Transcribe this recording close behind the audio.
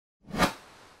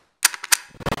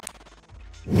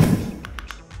So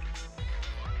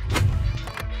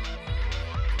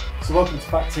welcome to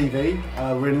Fact TV.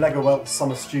 We're in Legowelt's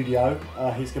summer studio.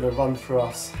 He's going to run through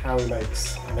us how he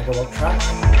makes a Legowelt track.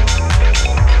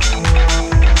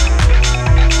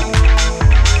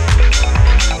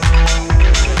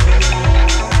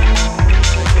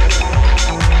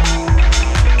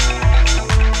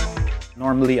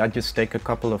 Normally I just take a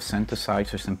couple of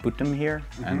synthesizers and put them here,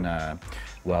 and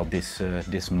well, this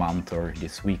month or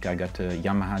this week I got a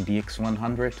Yamaha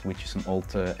DX100, which is an old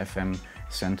FM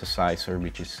synthesizer,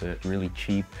 which is really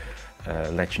cheap,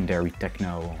 legendary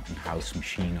techno and house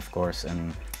machine, of course.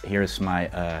 And here's my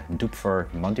Dupfer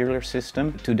modular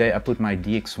system. Today I put my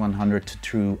DX100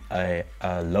 through a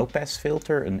low pass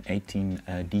filter, an 18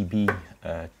 dB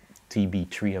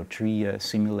TB303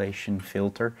 simulation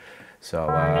filter. So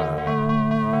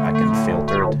I can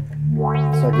filter it.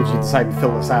 So it gives you the same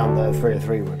filter sound that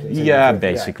 303 would. Yeah,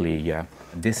 basically, yeah.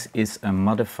 This is a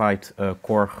modified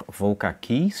Korg Volca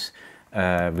keys,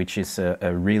 which is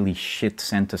a really shit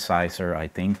synthesizer, I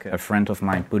think. A friend of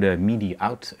mine put a MIDI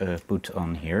output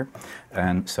on here,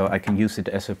 and so I can use it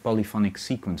as a polyphonic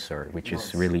sequencer, which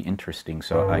is really interesting.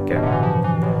 So I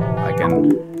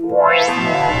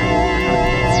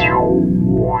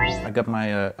got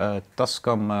my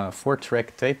Tascam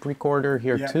 4-track tape recorder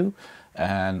here too,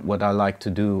 and what I like to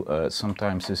do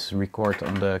sometimes is record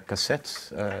on the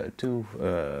cassettes too,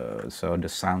 so the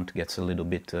sound gets a little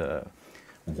bit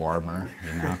warmer,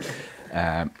 you know.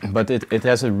 But it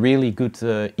has a really good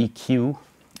EQ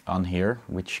on here,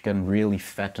 which can really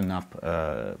fatten up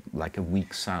like a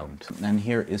weak sound. And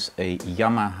here is a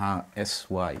Yamaha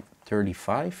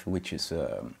SY35, which is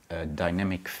a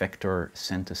dynamic vector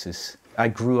synthesis. I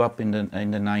grew up in the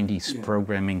 90s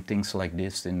programming things like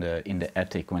this in the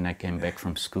attic when I came back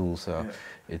from school, so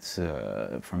it's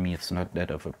for me it's not that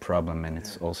of a problem, and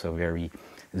it's also very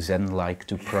zen-like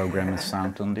to program a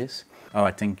sound on this. Oh,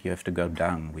 I think you have to go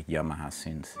down with Yamaha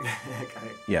synths.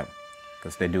 Okay. Yeah,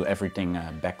 because they do everything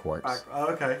backwards. Oh,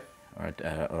 okay. Or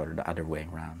the other way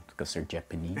around, because they're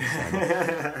Japanese. It's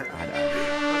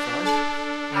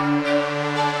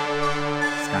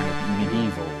kind of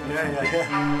medieval or something.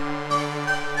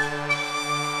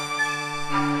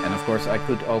 And of course I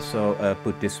could also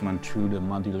put this one through the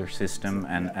modular system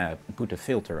and put a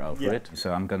filter over it.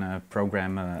 So I'm gonna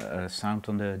program a sound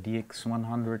on the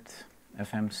DX100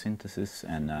 FM synthesis,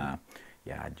 and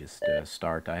yeah, I just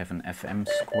start. I have an FM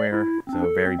square,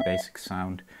 so very basic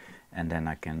sound, and then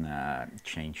I can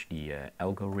change the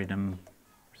algorithm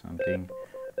or something.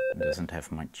 It doesn't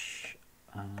have much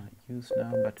use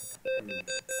now, but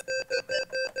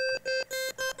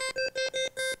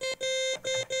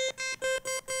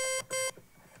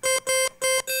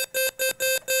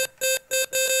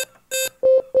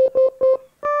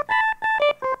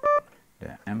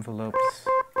the envelopes.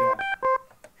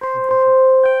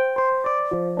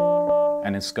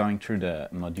 And it's going through the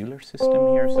modular system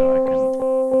here, so I can.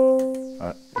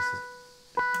 This is.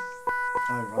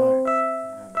 Oh right.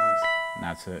 Yeah, nice.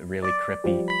 Now it's a really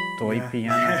crappy toy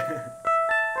piano.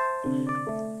 A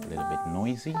little bit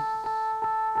noisy,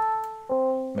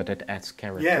 but it adds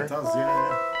character. Yeah, it does.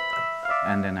 Yeah.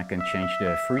 And then I can change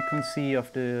the frequency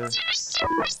of the.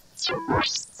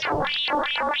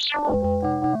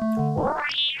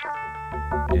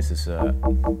 This is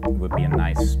would be a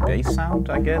nice bass sound,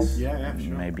 I guess. Yeah,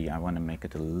 sure. Maybe I want to make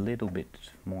it a little bit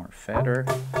more fatter.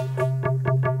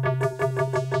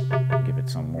 Give it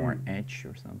some more edge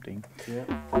or something. Yeah.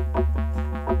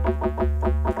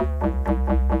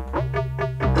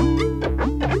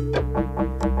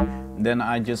 Then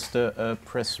I just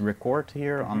press record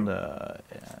here on the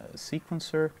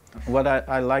sequencer. What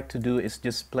I like to do is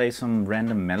just play some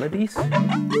random melodies.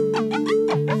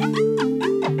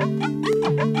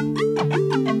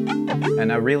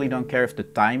 And I really don't care if the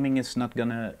timing is not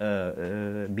gonna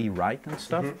be right and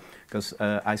stuff, because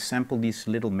I sample these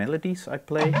little melodies I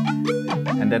play,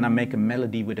 and then I make a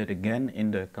melody with it again in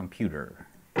the computer.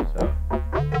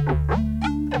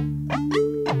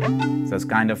 So it's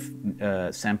kind of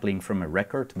sampling from a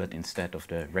record, but instead of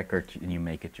the record you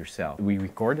make it yourself. We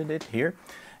recorded it here,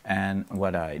 and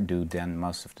what I do then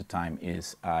most of the time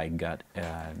is I got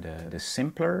the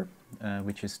simpler,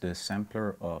 which is the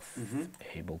sampler of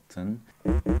Ableton.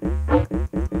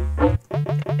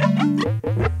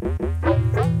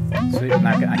 So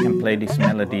now I can play these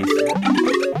melodies.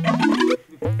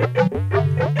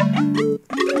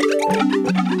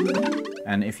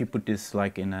 And if you put this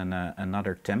like in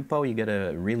another tempo, you get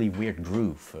a really weird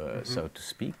groove, so to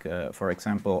speak. For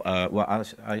example, well,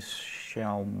 I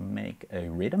shall make a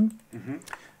rhythm,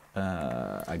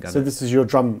 I got. So this is your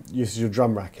drum. This is your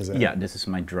drum rack, is it? Yeah, this is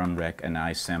my drum rack, and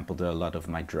I sampled a lot of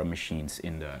my drum machines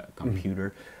in the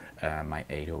computer. My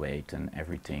 808 and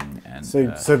everything. And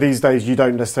so these days you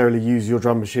don't necessarily use your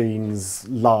drum machines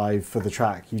live for the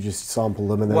track. You just sample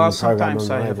them and then program them. Sometimes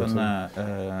I have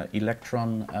an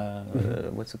Electron,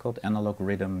 what's it called, analog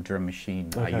rhythm drum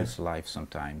machine. I use live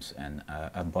sometimes, and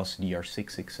a Boss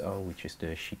DR660, which is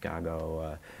the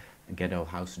Chicago ghetto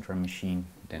house drum machine,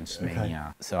 Dance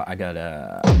Mania. So I got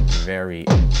a very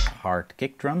hard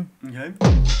kick drum.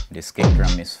 This kick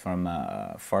drum is from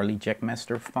Farley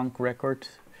Jackmaster funk record.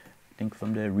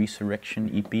 From the Resurrection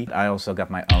EP. I also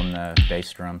got my own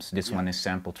bass drums. This one is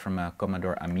sampled from a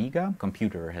Commodore Amiga.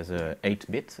 Computer has a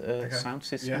 8-bit sound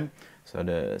system, so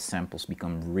the samples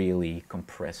become really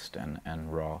compressed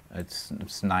and raw.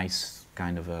 It's nice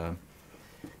kind of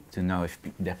to know if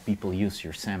that people use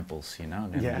your samples, you know,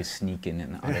 then you sneak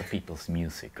in other people's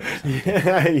music or something.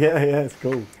 Yeah, it's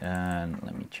cool. And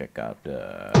let me check out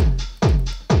the...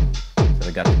 So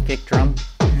I got the kick drum,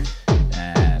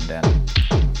 and then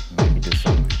do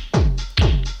some.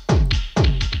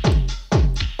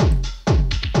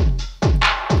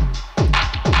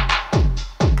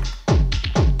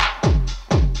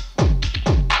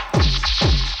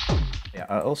 Yeah,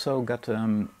 I also got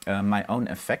my own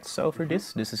effects over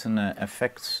this. This is an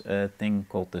effects thing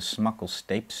called the Smuckles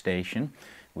Tape Station,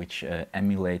 which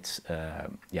emulates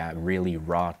really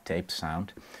raw tape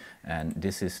sound. And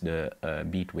this is the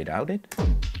beat without it.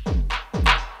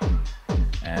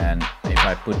 And if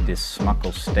I put this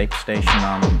Smuckles tape station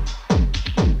on,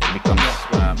 it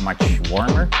becomes much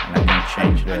warmer, and I can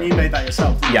change the... And you made that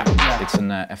yourself? Yeah, it's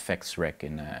an effects rack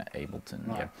in Ableton.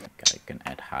 Right. Yeah, I can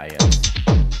add hi-hats.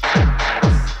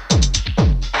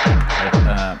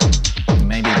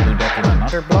 Maybe do that in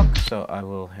another block, so I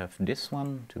will have this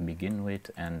one to begin with,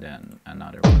 and then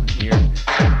another one here.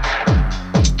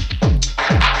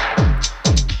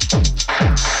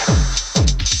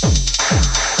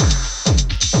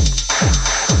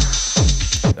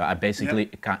 I basically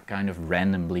kind of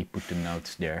randomly put the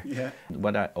notes there.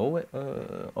 What I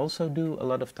also do a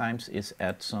lot of times is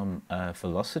add some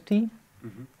velocity.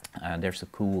 There's a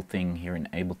cool thing here in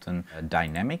Ableton,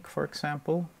 dynamic, for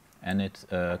example, and it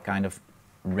kind of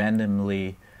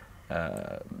randomly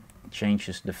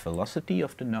changes the velocity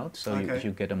of the notes, so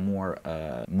you get a more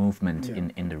movement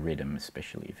in the rhythm,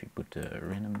 especially if you put the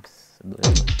rhythms a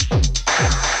little.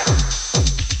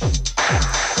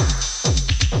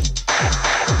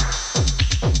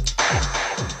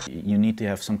 You need to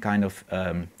have some kind of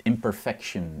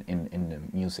imperfection in the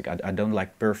music. I don't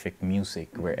like perfect music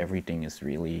where everything is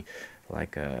really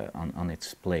like on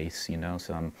its place, you know.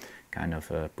 So I'm kind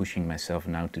of pushing myself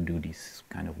now to do these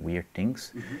kind of weird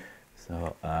things.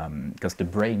 So, because the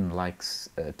brain likes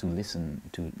to listen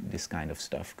to this kind of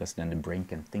stuff, because then the brain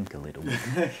can think a little bit.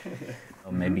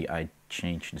 So maybe I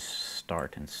change the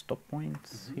start and stop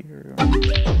points here.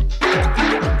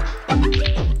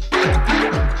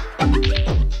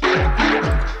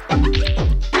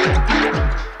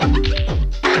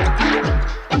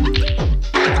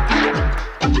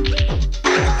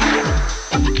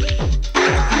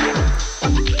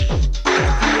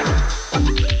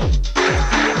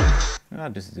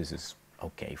 This is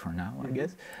okay for now, I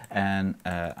guess. And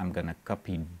I'm gonna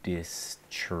copy this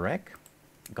track,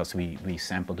 because we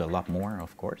sampled a lot more,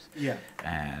 of course.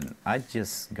 And I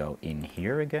just go in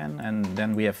here again, and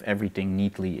then we have everything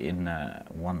neatly in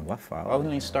one WAV file. I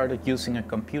only started using a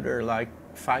computer like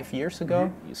 5 years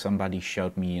ago. Somebody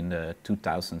showed me in the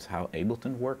 2000s how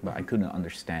Ableton worked, but I couldn't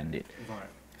understand it.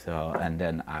 So, and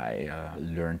then I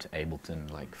learned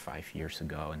Ableton like 5 years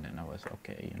ago, and then I was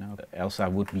okay, you know. Else I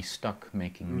would be stuck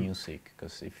making music,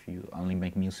 because if you only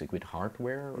make music with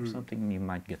hardware or something, you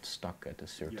might get stuck at a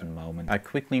certain moment. I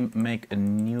quickly make a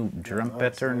new drum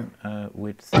pattern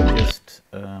with just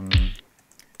the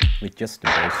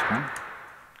bass drum,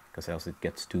 because else it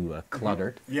gets too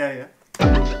cluttered. That's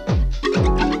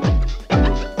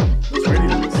really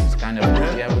nice. It's kind of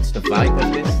what's the vibe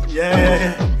of this?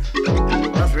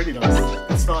 That's really nice.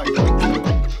 Good starting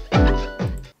point.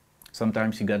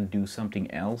 Sometimes you gotta do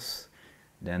something else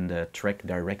than the track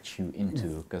directs you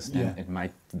into, because then it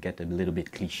might get a little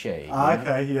bit cliche.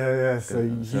 So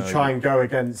you try and go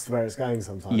against where it's going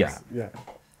sometimes.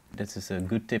 This is a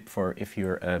good tip for if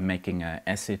you're making an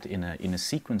acid in a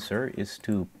sequencer, is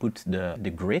to put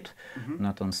the grid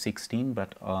not on 16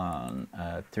 but on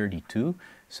 32,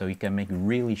 so you can make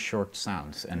really short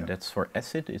sounds, and that's for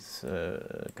acid. It's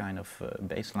kind of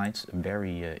bass lines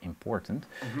very important.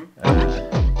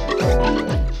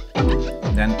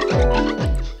 Then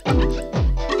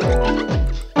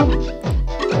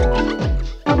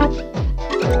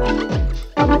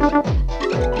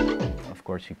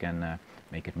course you can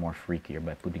make it more freakier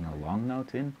by putting a long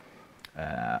note in,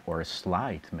 or a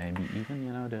slide, maybe even,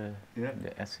 you know, the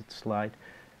acid slide.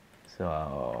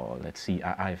 So let's see,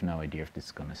 I have no idea if this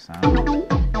is gonna sound.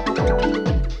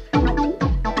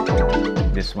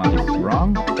 This one is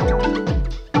wrong.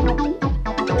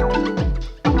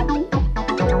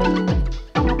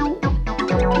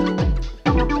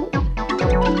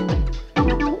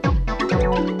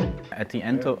 At the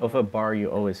end of a bar, you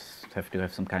always have to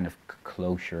have some kind of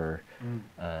closure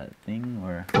thing,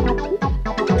 or...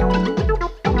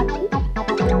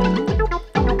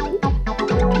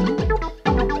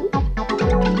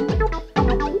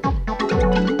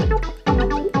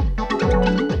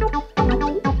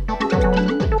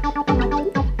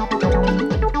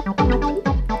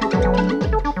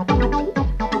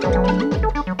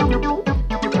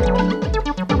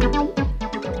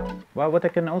 Well, what I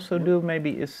can also do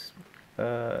maybe is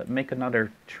make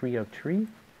another trio tree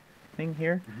thing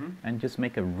here, and just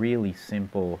make a really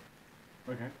simple.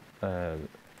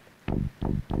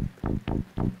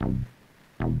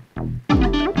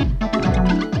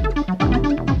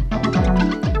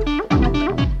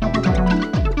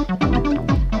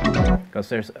 Because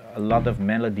there's a lot of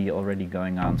melody already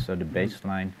going on, so the bass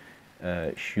line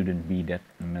shouldn't be that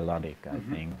melodic, I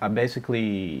think. I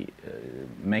basically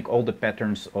make all the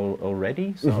patterns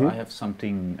already, so I have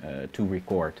something to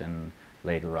record and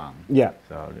later on. Yeah.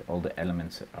 So all the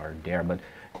elements are there, but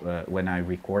when I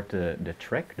record the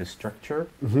track, the structure,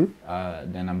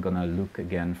 then I'm gonna look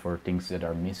again for things that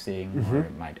are missing, or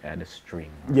might add a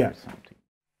string or something.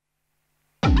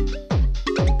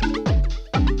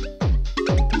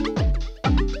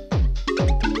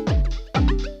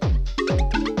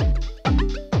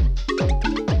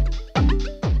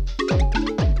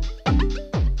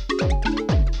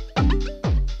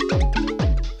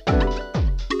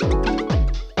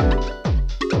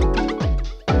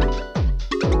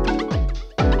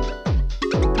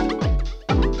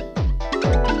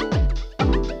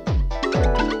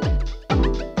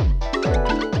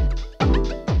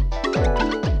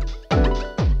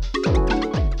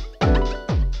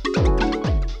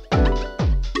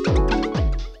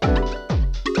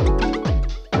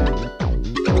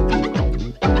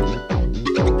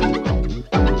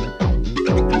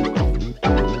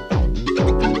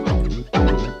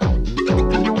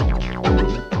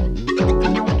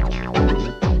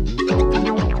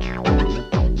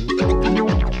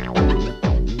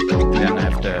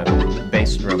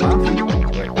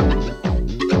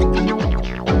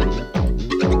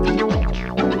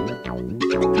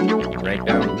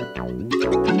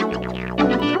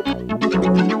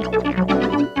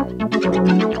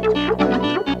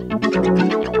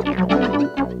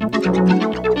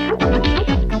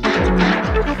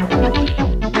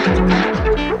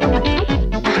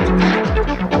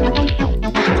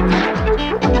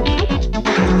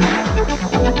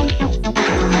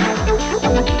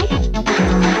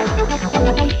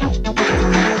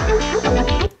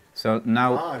 So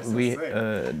now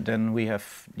then we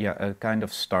have a kind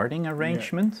of starting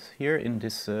arrangement here in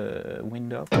this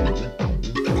window.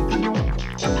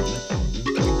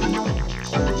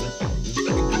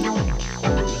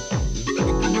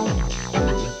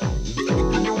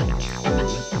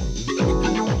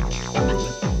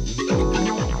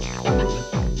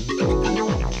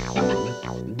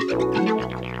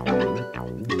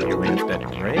 Here we have that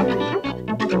break.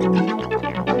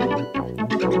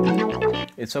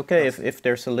 It's okay if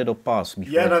there's a little pause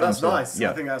before. Yeah, no, that's nice. Yeah.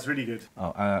 I think that's really good.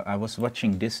 Oh, I was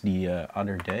watching this the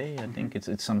other day. I think it's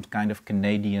some kind of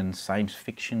Canadian science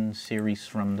fiction series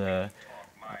from the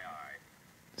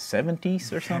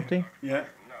 70s or something. Yeah.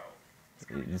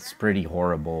 It's pretty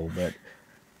horrible, but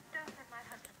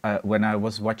when I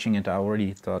was watching it, I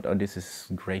already thought, oh, this is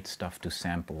great stuff to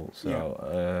sample. So,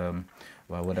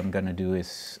 well, what I'm gonna do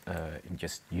is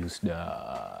just use the.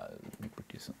 Let me put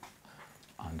this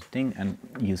on the thing and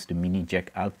use the mini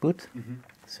jack output.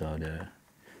 So the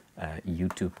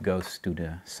YouTube goes to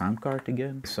the sound card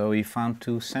again. So we found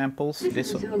two samples.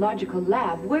 This is a zoological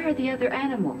lab. Where are the other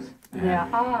animals? There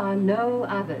are no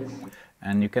others.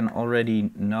 And you can already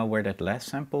know where that last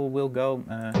sample will go.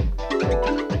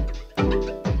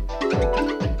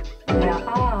 There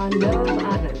are no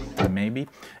others. Maybe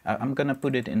I'm gonna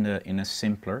put it in a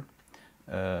simpler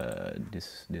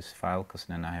this file, because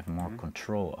then I have more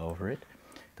control over it.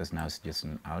 Because now it's just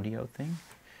an audio thing.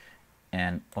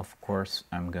 And of course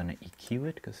I'm gonna EQ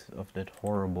it because of that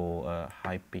horrible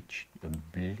high-pitched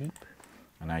bleep.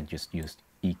 And I just used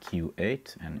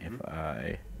EQ8, and if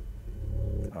I...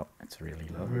 Oh, it's really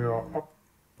low.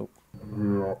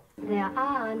 Oh. There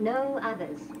are no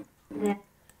others.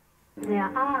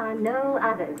 There are no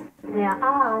others. There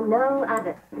are no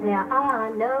others. There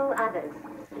are no others.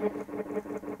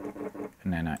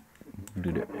 And then I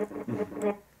do the...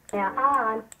 There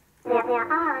are.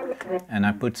 And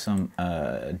I put some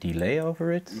delay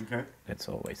over it. Okay. That's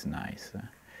always nice.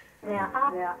 There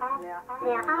are no others.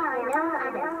 There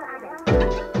are no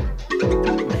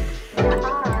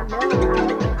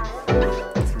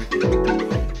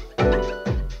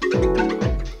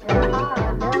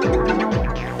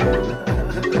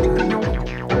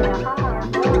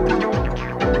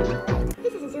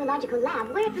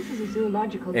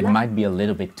It might be a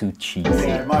little bit too cheesy.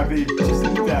 Yeah, it might be just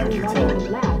a dab at all.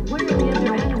 lab. Where are the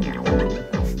other animals?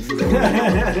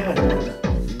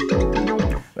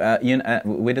 You know,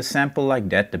 with a sample like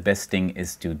that, the best thing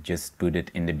is to just put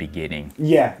it in the beginning.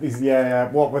 Yeah, yeah.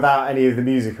 What, without any of the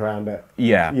music around it?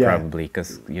 Yeah, Yeah. probably,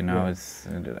 because you know, it's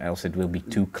else it will be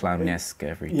too clownesque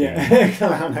everything. Yeah,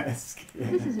 clownesque.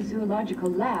 Yeah. This is a zoological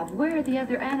lab. Where are the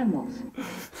other animals?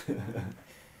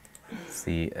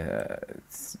 See,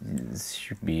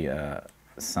 should be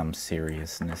some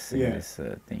seriousness in this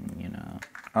thing, you know.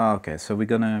 Okay, so we're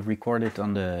gonna record it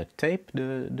on the tape,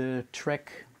 the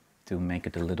track, to make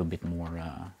it a little bit more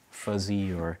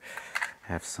fuzzy or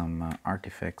have some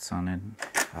artifacts on it.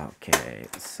 Okay,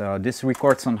 so this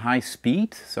records on high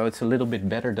speed, so it's a little bit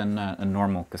better than a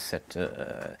normal cassette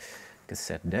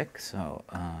deck. So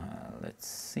let's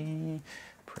see,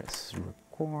 press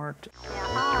record.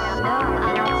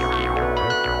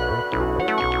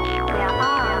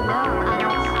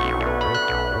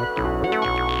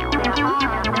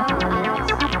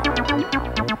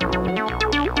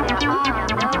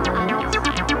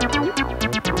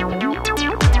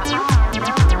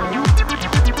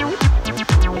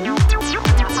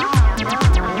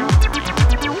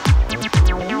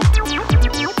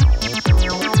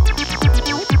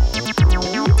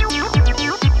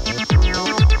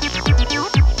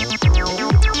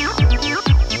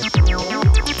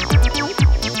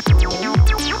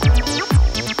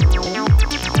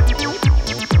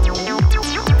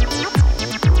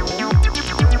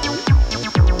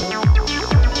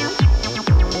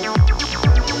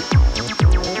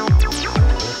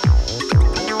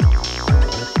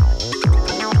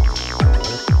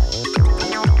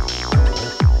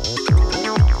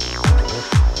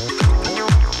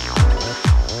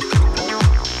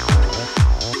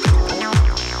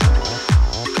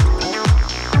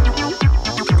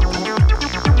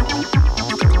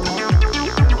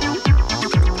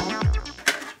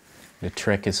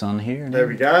 Track is on here. There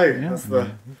we go. Yeah. That's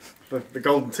the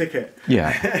golden ticket.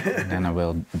 Yeah. Then I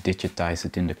will digitize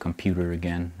it in the computer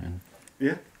again and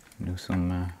do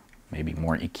some maybe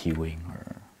more EQing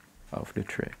or of the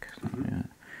track. So, yeah.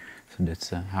 So that's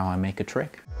how I make a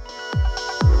track.